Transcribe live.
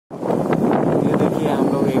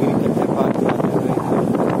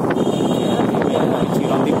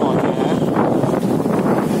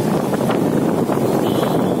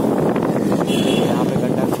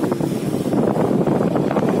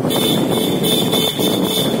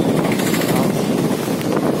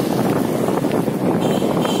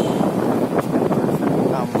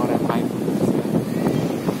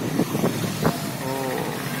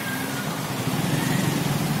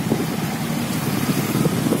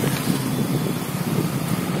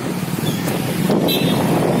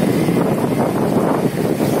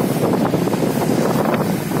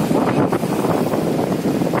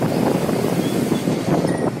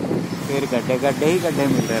गड्ढे गड्ढे ही गड्ढे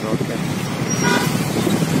मिल रहे रोड पे।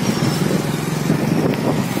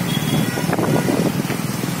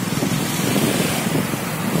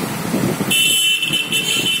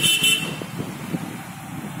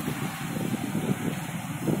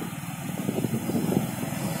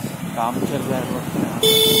 काम चल रहा है रोड पे।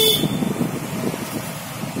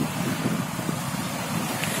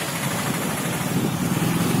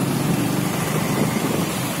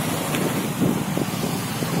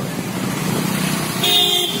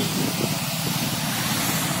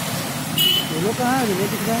 लोग कहाँ है?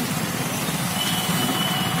 दिख रहा है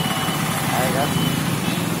आएगा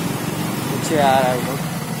पीछे आ रहा है, लोग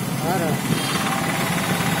आ रहा है।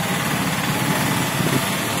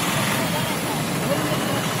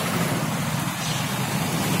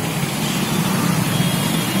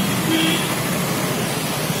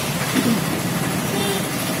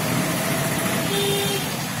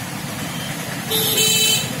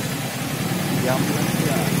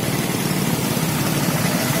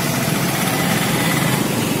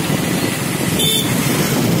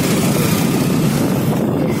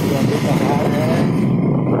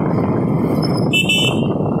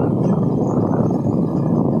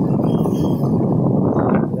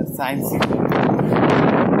 साइंस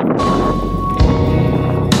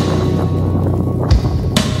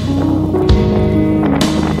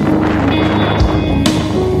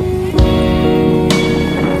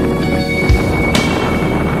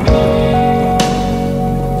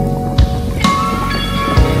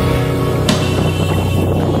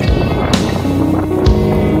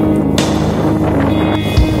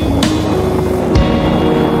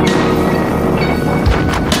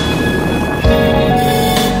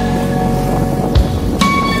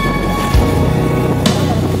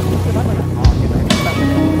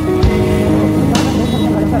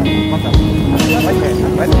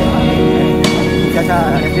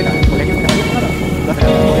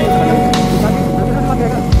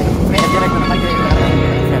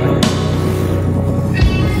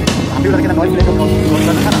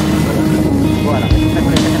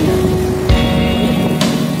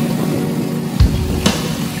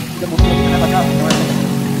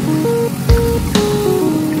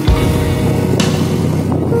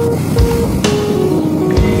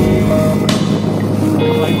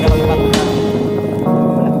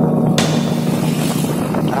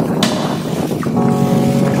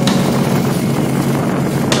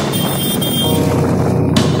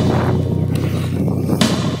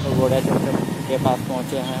के पास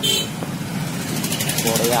पहुंचे हैं।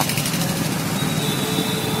 बोड़िया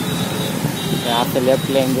यहाँ से लेफ्ट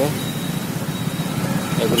लेंगे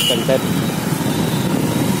एग्रीकल्चर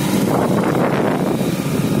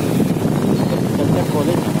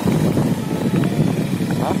कॉलेज है ना।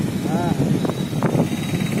 हाँ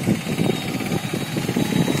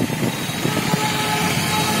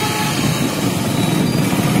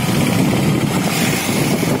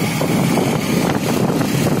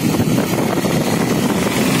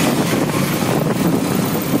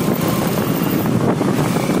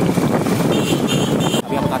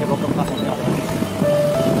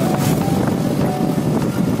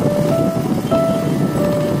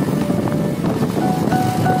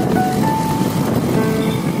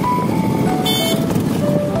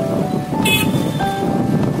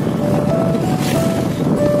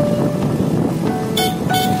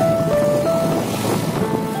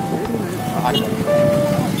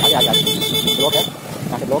ब्लॉक है,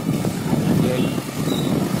 कांके ब्लॉक ये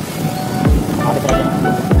आगे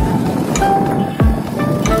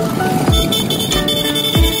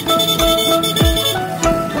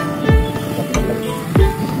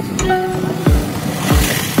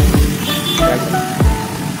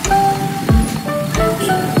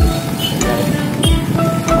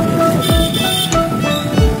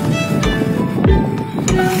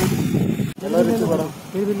चला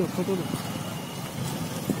फिर भी लो फोटो लो।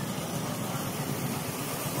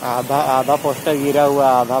 आधा आधा पोस्टर गिरा हुआ,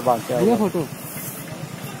 आधा बाकी है फोटो।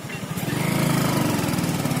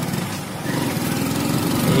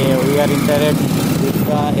 ये we are interest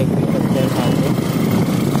Birsa agriculture college.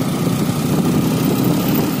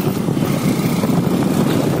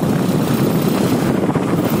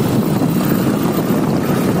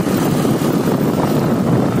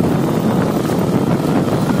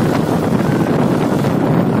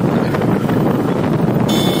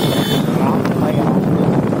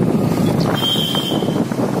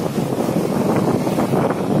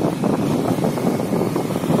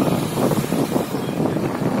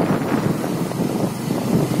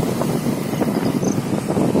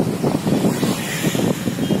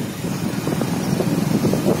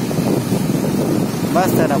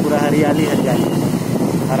 मस्त है ना, पूरा हरियाली हरियाली,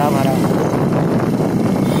 हरा भरा।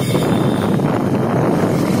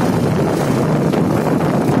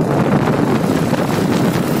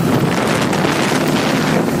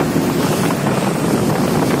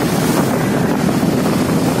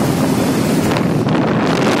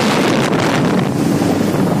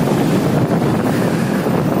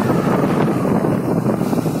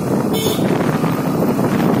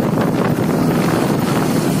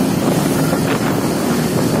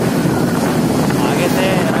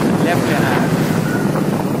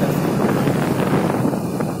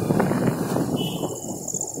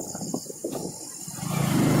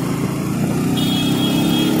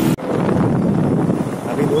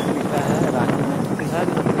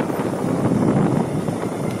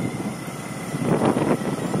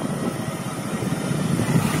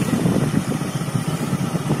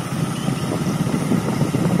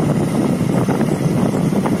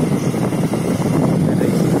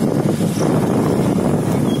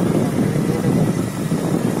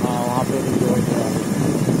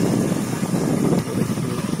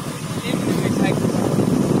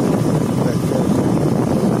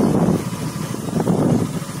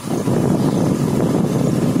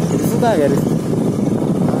 आ गया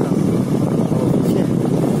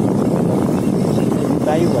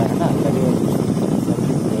जुताई हुआ है ना, हरियाली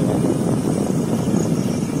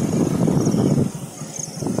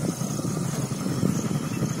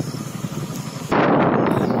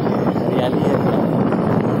है।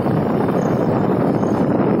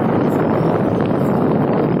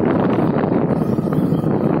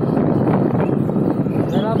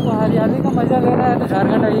 अगर आपको हरियाली का मजा लेना है तो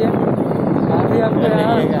झारखंड आइए। काफी आपको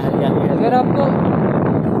यहाँ, अगर आपको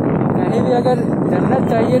कहीं भी अगर जन्नत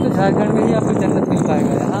चाहिए तो झारखंड में ही आपको जन्नत मिल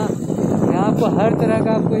पाएगा। यहाँ यहाँ आपको हर तरह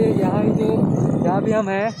का आपको ये यहाँ जो जहाँ भी हम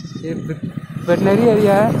हैं ये वेटनरी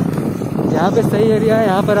एरिया है, यहाँ पे सही एरिया है।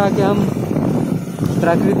 यहाँ पर आके हम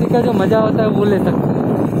प्रकृति का जो मजा होता है वो ले सकते हैं।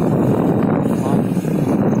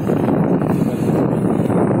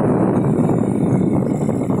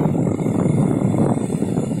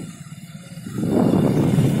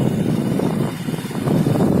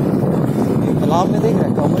 तालाब में देख रहे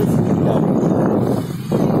हैं कमल फूल तालाब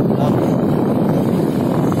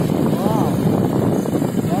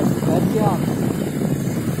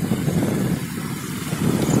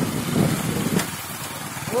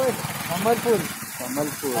कमल फूल, कमल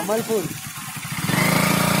फूल, कमल फूल,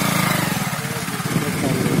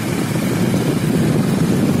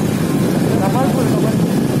 कमल फूल,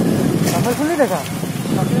 कमल फूल नहीं देखा?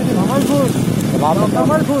 कमल फूल,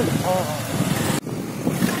 कमल फूल।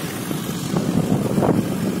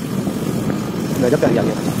 गजब का हरियाली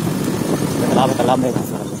है। तालाब है, तालाब में घास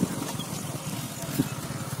लगा हुआ है।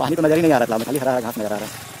 पानी तो नजर ही नहीं आ रहा तालाब में, खाली हरा हरा घास नजर आ रहा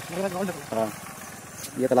है। हाँ,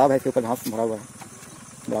 ये तालाब है, इसके ऊपर घास भरा हुआ है,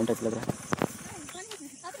 ग्राउंड टाइप लग रहा है।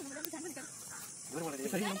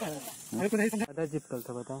 चिपकल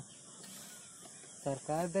था बता,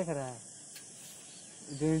 सरकार देख रहा है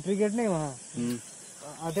जो एंट्री गेट नहीं वहाँ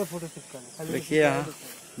आधे फोटो चिपकल। देखिए यहाँ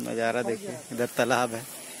नज़ारा देखिए, इधर तालाब है,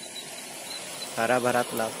 हरा भरा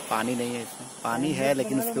तालाब, पानी नहीं है इसमें, पानी है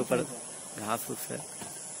लेकिन उसके ऊपर घास फूस है।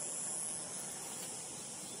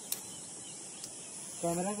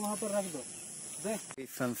 कैमरा को वहाँ पर रख दो, देख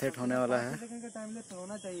सनसेट होने वाला है। टाइम में तो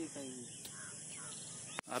होना चाहिए सही।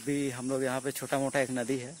 अभी हम लोग यहाँ पे छोटा मोटा एक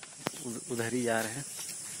नदी है, उधर ही जा रहे हैं।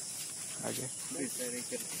 आगे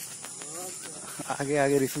आगे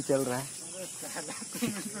आगे रिशु चल रहा है।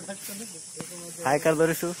 हाय कर दो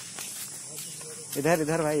रिशु, इधर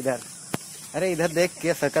इधर भाई इधर। अरे इधर देख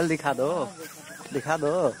के शकल दिखा दो, दिखा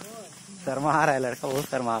दो। शर्मा आ रहा है लड़का, बहुत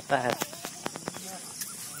शर्माता है।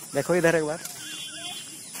 देखो इधर एक बार।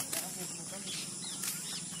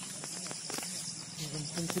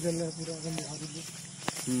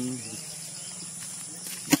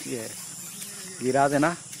 ये गिरा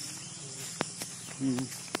देना,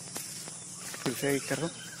 फिर से करो।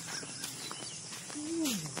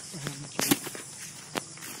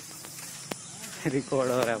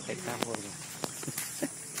 रिकॉर्ड हो रहा है, क्या बोल रहा है।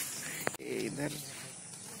 इधर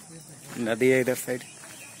नदी है, इधर साइड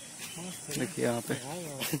देखिए यहाँ पे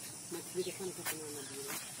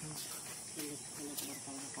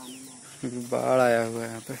बाढ़ आया हुआ है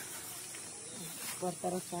यहाँ पे।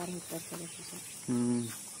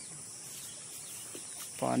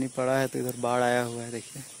 पानी पड़ा है तो इधर बाढ़ आया हुआ है,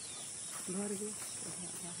 देखिए।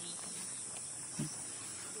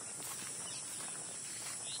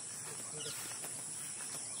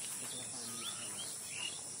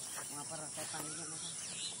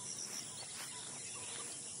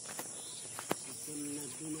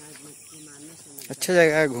 अच्छा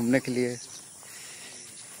जगह है घूमने के लिए,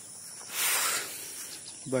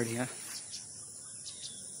 बढ़िया।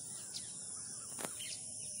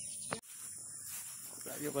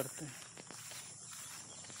 आगे बढ़ते हैं।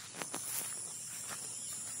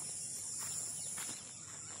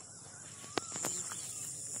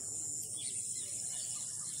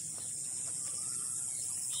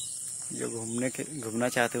 जो घूमना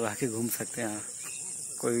चाहते हो आके घूम सकते हैं। यहाँ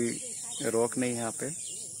कोई रोक नहीं है, यहाँ पे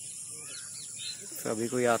सभी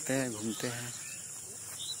कोई आते हैं, घूमते हैं।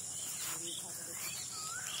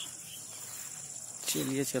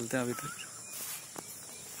 चलिए चलते हैं अभी तक।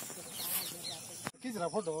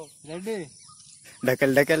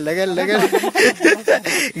 ढकल ढकल ढकल ढकल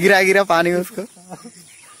गिरा गिरा पानी उसको,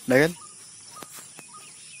 ढकल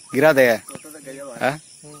गिरा दे।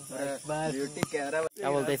 क्या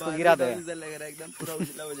बोलते हैं इसको, गिरा दे, एकदम पूरा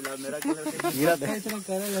उजला उजला मेरा कलर, गिरा दे।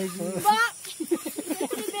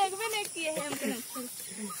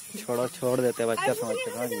 छोड़ो, छोड़ देते बच्चा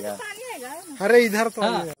समझते समझ गया। अरे इधर तो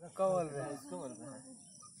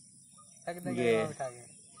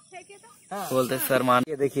ये बोलते शर्मान।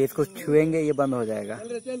 ये देखिए, इसको छुएंगे ये बंद हो जाएगा।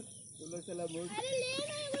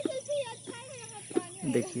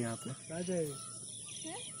 देखिए यहाँ पे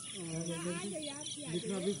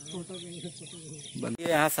ये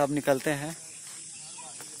यहाँ सब निकलते हैं,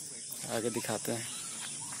 आगे दिखाते हैं।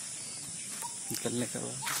 निकलने के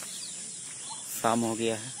बाद शाम हो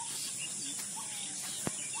गया है।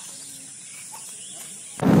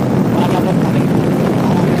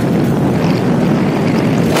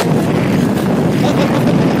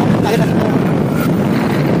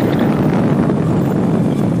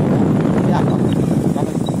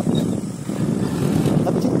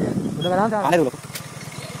 आने दो,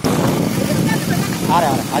 आ रहा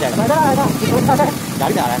है, आ जाएगा,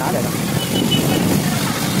 गाड़ी से आ रहा है ना, आ जाएगा।